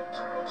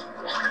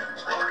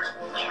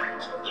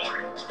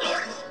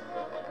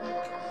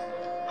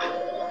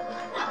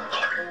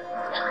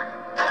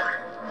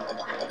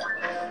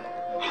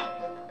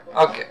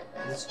 Okay,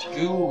 let's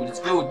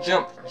go,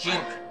 jump,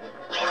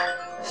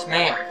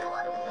 smack.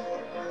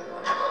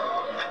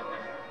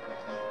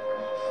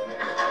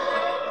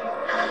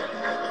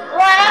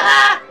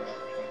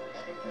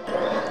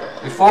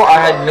 Before, I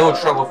had no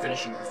trouble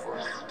finishing before.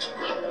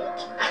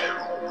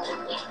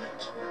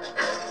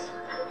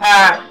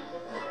 Ha!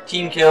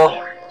 Team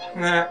kill.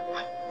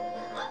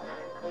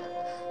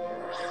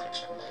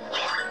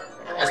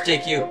 Let's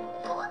take you.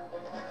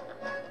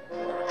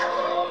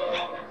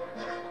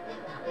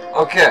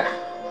 Okay. I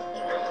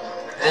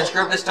didn't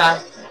screw up this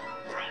time.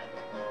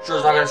 Sure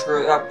is not gonna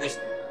screw it up this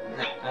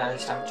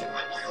time too.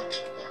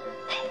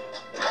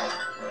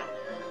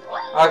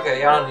 Okay,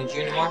 yeah, I don't need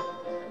you anymore.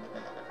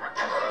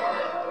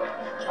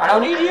 I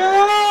don't need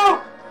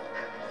you!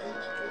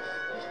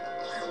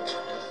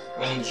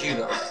 We need you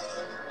though.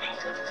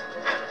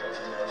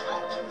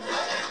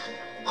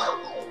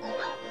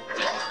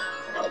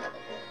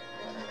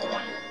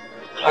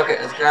 Okay,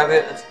 let's grab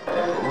it.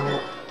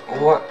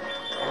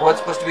 What's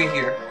supposed to be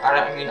here?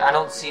 I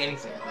don't see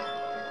anything.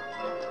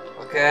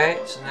 Okay,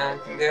 so now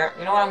anything there.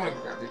 You know what? I'm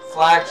gonna grab the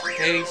flag,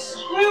 case.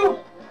 Woo!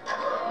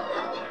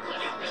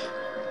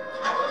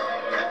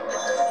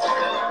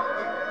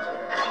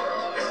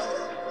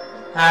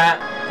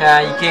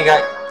 You can't,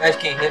 guys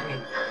can't hit me.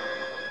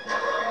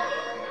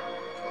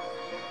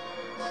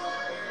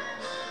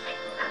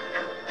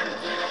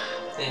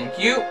 Thank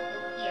you.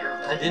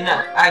 I did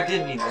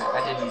need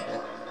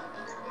that.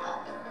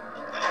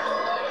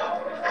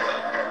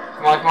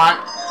 Come on.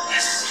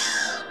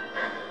 Yes!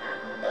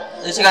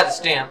 At least I got the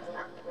stamp.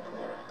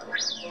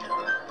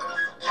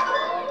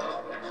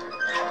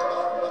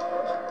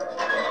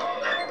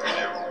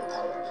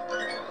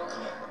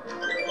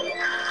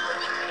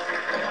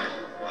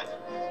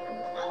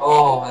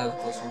 Oh, that was a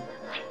close one.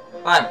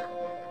 Fun.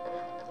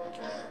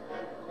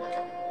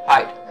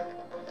 Hide.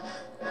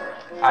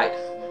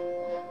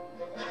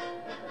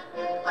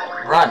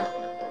 Run.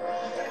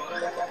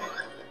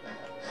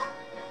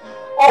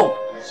 Oh,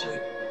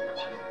 sweet.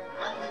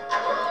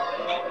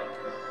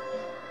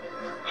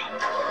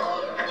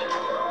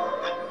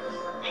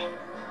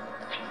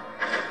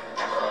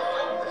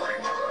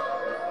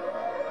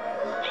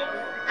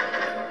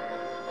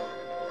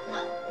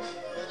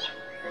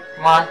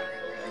 Come on.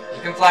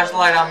 You can flash the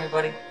light on me,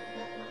 buddy.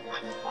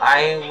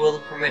 I will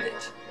permit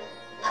it.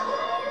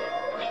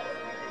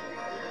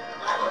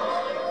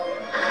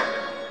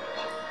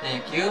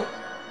 Thank you.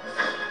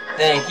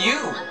 Thank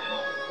you!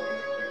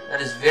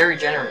 That is very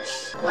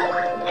generous.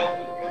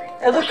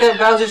 Hey, look at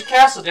Bowser's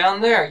castle down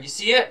there. You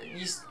see it?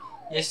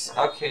 Yes.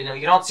 Okay, no,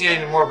 you don't see it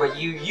anymore, but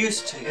you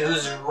used to. It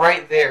was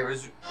right there.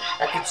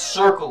 I could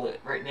circle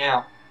it right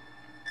now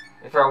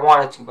if I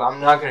wanted to, but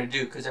I'm not going to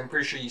do it because I'm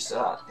pretty sure you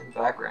saw it in the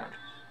background.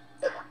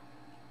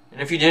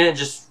 And if you didn't,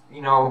 just,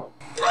 you know...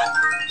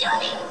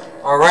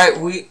 Alright,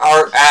 we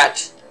are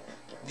at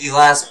the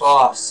last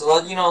boss. So,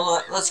 you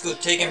know, let's go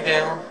take him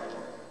down.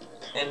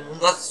 And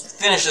let's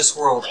finish this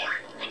world.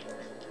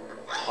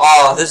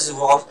 Oh, this is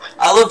awesome.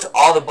 I loved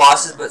all the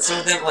bosses, but some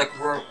of them, like,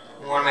 were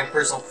one of my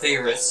personal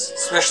favorites.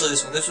 Especially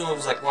this one. This one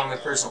was, like, one of my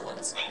personal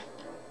ones.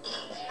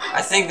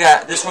 I think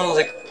that this one was,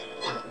 like,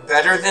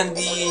 better than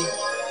the...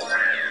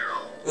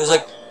 It was,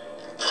 like...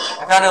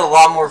 I found it a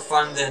lot more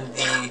fun than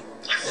the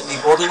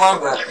Boulder one,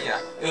 but yeah,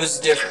 it was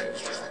different.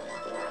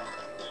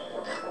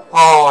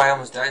 Oh, I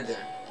almost died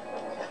there.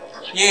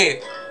 Yeah.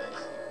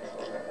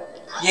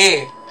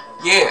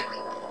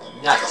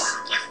 Nice.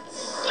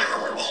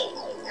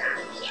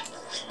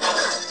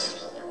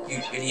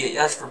 You idiot,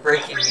 that's for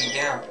breaking me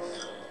down.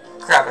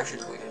 Crap, I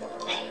should have waited.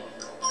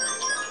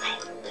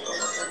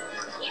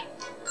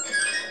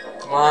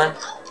 Come on.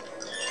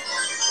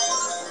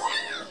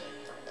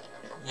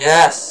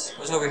 Yes.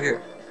 What's over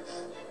here?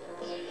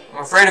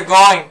 I'm afraid of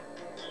going.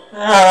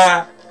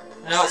 No,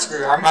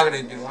 screw it. I'm not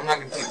gonna do it. I'm not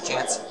gonna take a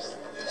chance.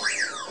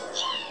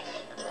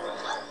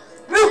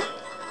 Woo!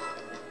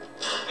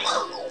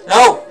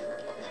 No!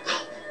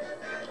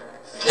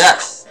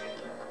 Yes!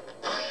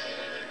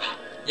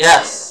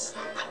 Yes!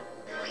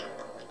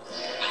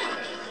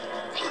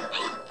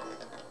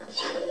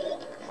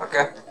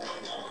 Okay.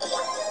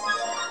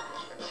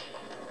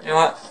 You know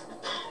what?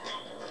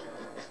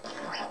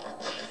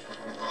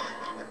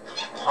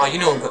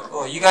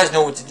 Oh, you guys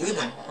know what to do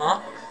then, huh?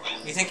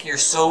 You think you're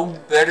so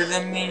better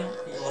than me?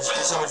 You're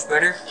so much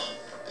better?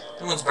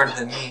 No one's better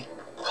than me.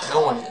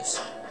 No one is.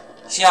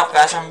 See how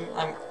fast I'm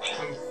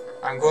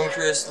going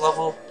through this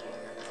level?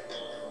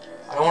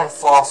 I don't want to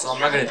fall, so I'm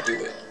not gonna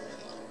do it.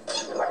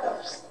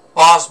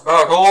 Boss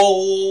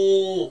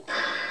battle!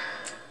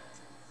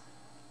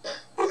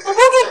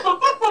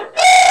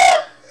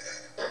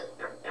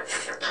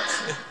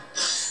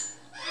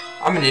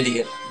 I'm an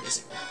idiot.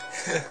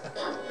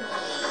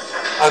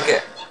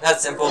 Okay,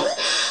 that's simple.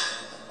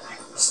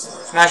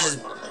 Smash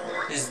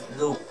his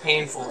little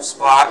painful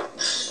spot.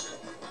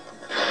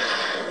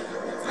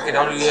 Okay,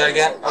 don't do that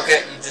again.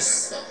 Okay,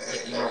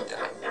 you might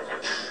die.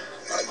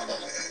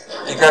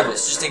 You grab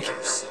this, just in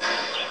case.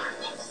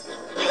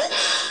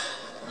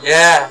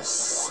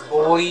 Yes,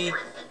 boy.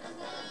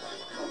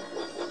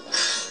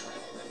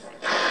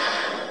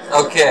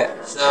 Okay,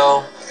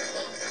 so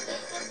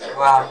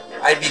wow,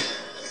 I'd be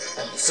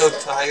so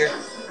tired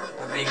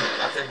of being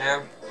up there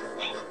now.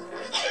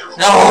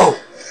 No!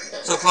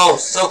 So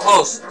close, so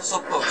close, so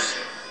close.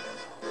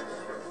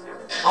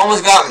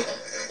 Almost got me.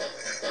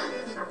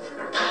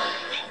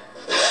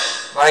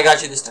 But I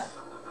got you this time.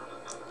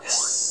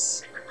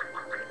 Yes.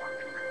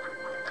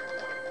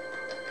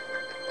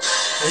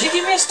 Does he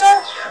give me a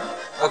star?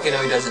 Okay,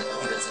 no, he doesn't.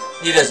 He doesn't.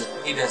 He doesn't.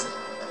 He doesn't.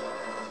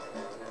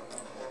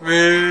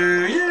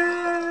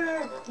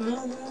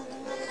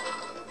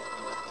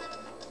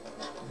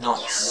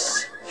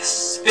 Nice.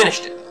 Yes,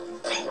 finished it.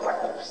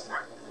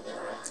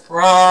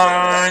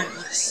 Run.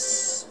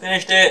 Yes,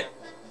 finished it.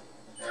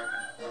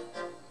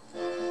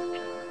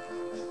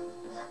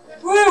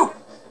 Woo!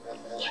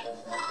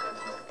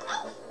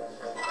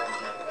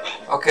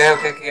 Okay,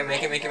 okay, okay,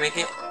 make it, make it, make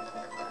it.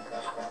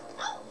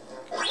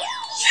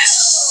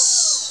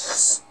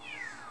 Yes!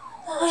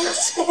 I'm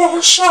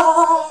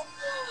special!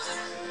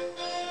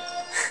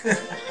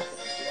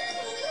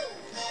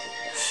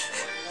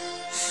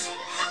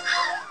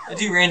 I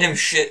do random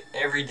shit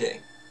every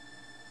day.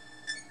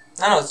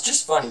 I don't know, it's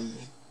just funny to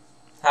me.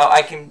 How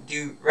I can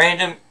do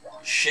random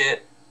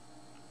shit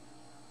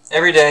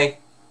every day,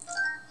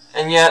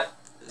 and yet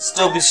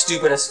still be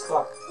stupid as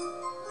fuck.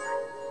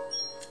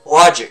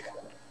 Logic.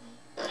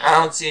 I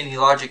don't see any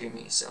logic in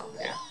me, so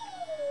yeah.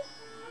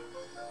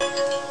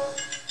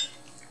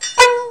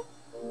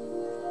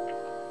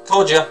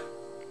 Told ya.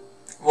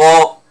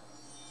 Well,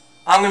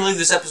 I'm gonna leave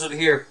this episode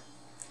here.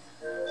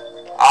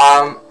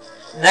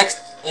 Next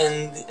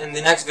in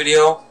the next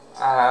video,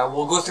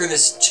 we'll go through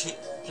this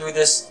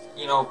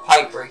you know,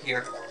 pipe right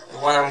here. The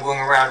one I'm going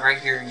around right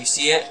here. You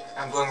see it?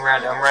 I'm going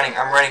around. I'm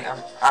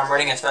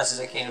running as fast as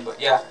I can. But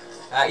yeah.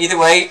 Either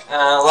way,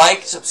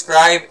 like,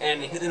 subscribe,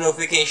 and hit the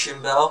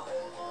notification bell.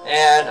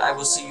 And I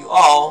will see you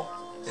all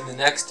in the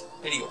next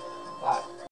video. Bye.